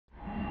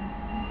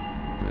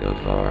The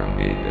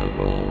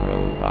formidable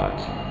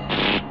robots.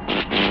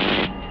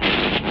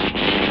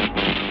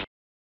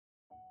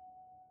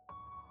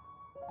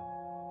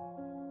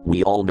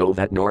 We all know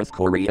that North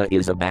Korea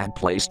is a bad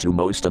place to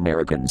most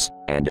Americans,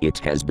 and it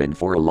has been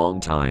for a long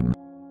time.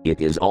 It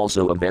is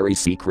also a very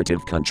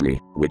secretive country,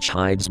 which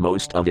hides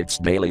most of its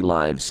daily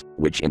lives,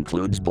 which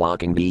includes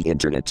blocking the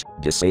internet,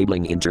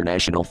 disabling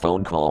international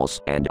phone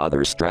calls, and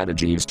other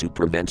strategies to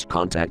prevent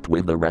contact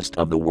with the rest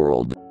of the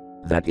world.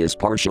 That is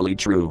partially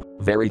true.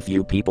 Very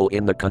few people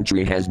in the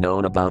country has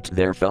known about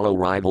their fellow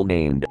rival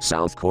named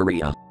South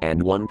Korea,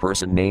 and one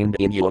person named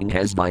Myuu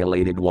has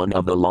violated one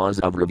of the laws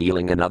of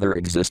revealing another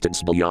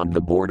existence beyond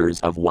the borders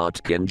of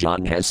what Kim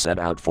Jong has set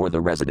out for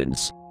the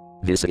residents.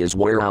 This is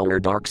where our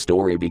dark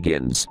story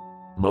begins.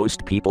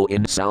 Most people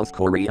in South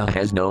Korea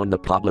has known the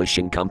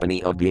publishing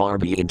company of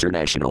BRB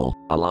International,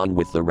 along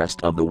with the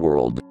rest of the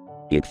world.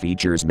 It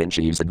features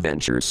Minchi's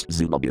Adventures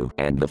Zubabu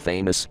and the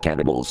famous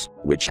Cannibals,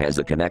 which has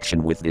a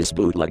connection with this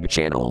bootleg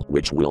channel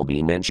which will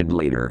be mentioned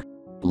later.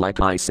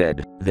 Like I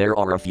said, there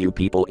are a few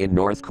people in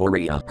North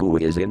Korea who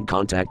is in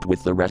contact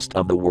with the rest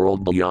of the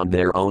world beyond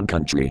their own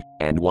country,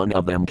 and one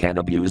of them can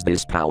abuse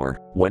this power,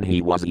 when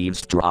he was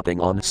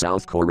eavesdropping on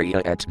South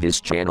Korea at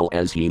this channel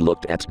as he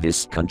looked at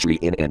this country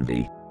in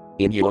envy.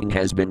 Myuu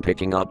has been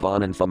picking up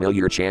on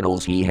unfamiliar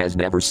channels he has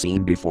never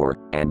seen before,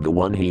 and the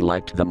one he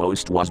liked the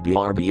most was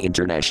BRB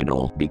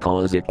International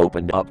because it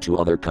opened up to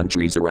other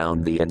countries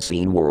around the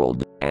unseen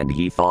world, and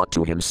he thought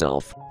to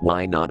himself,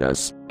 why not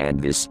us?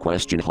 And this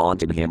question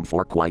haunted him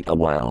for quite a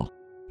while.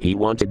 He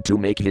wanted to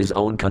make his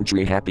own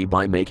country happy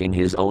by making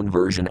his own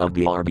version of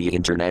BRB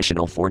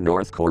International for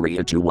North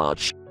Korea to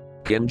watch.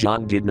 Kim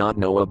Jong did not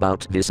know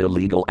about this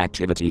illegal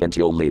activity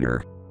until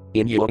later.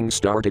 Myuu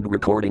started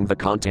recording the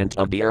content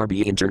of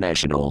BRB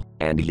International,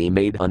 and he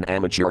made an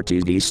amateur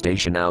TV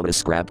station out of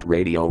scrapped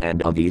radio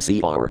and a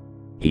VCR.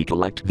 He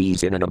collected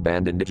these in an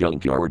abandoned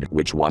junkyard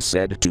which was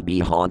said to be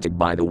haunted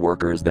by the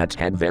workers that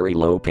had very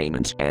low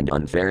payment and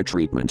unfair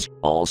treatment,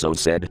 also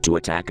said to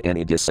attack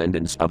any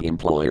descendants of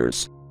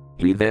employers.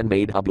 He then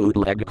made a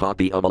bootleg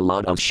copy of a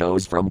lot of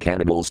shows from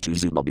Cannibals to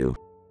Zubabu.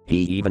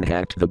 He even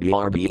hacked the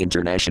BRB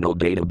International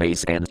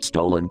database and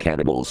stolen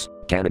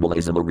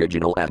Cannibalism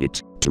original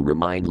edit, to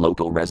remind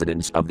local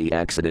residents of the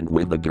accident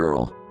with the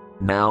girl.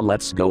 Now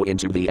let's go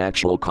into the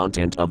actual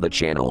content of the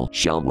channel,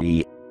 shall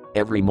we?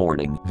 Every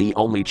morning, the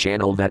only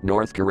channel that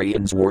North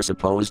Koreans were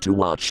supposed to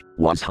watch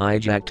was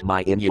hijacked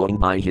by Myuu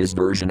by his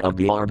version of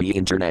BRB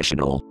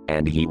International,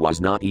 and he was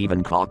not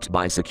even caught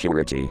by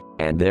security,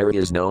 and there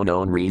is no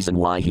known reason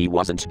why he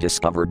wasn't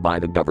discovered by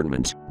the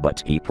government,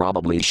 but he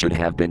probably should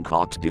have been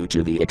caught due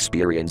to the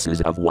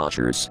experiences of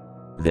watchers.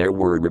 There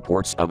were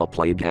reports of a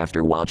plague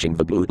after watching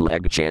the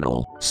bootleg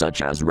channel,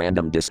 such as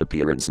random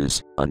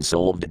disappearances,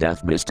 unsolved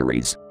death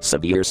mysteries,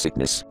 severe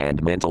sickness,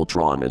 and mental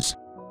traumas.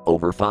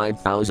 Over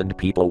 5,000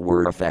 people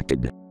were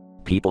affected.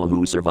 People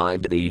who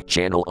survived the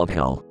channel of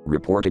hell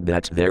reported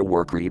that there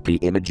were creepy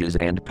images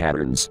and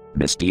patterns,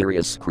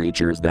 mysterious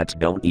creatures that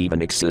don't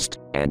even exist,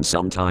 and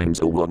sometimes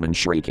a woman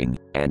shrieking,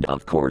 and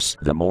of course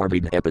the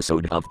morbid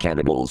episode of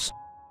Cannibals.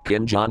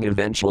 Kim Jong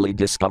eventually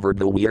discovered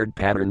the weird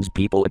patterns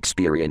people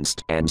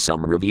experienced, and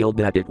some revealed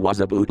that it was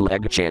a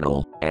bootleg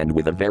channel, and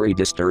with a very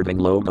disturbing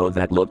logo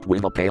that looked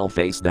with a pale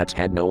face that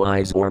had no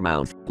eyes or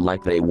mouth,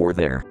 like they were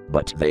there,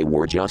 but they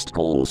were just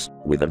holes,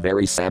 with a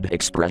very sad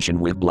expression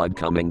with blood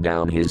coming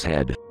down his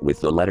head,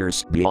 with the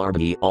letters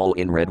BRB all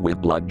in red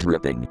with blood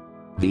dripping.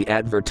 The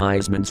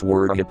advertisements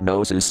were a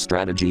hypnosis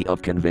strategy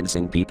of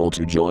convincing people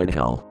to join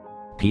hell.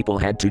 People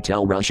had to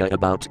tell Russia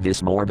about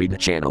this morbid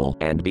channel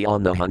and be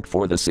on the hunt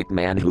for the sick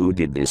man who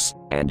did this,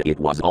 and it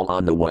was all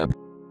on the web.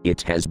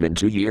 It has been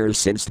 2 years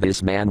since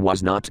this man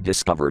was not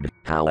discovered,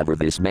 however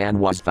this man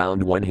was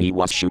found when he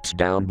was shot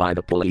down by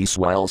the police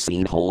while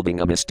seen holding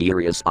a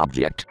mysterious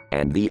object,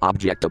 and the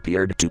object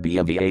appeared to be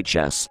a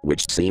VHS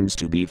which seems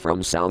to be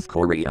from South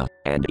Korea,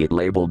 and it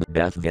labeled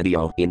death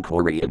video in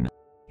Korean.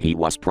 He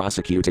was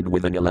prosecuted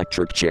with an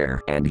electric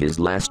chair and his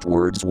last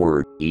words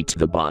were, "Eat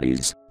the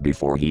bodies,"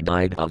 before he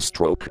died of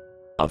stroke.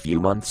 A few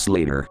months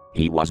later,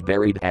 he was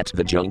buried at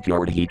the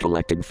junkyard he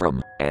collected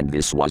from, and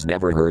this was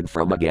never heard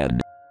from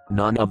again.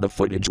 None of the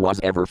footage was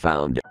ever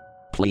found.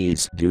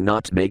 Please do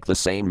not make the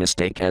same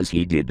mistake as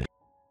he did.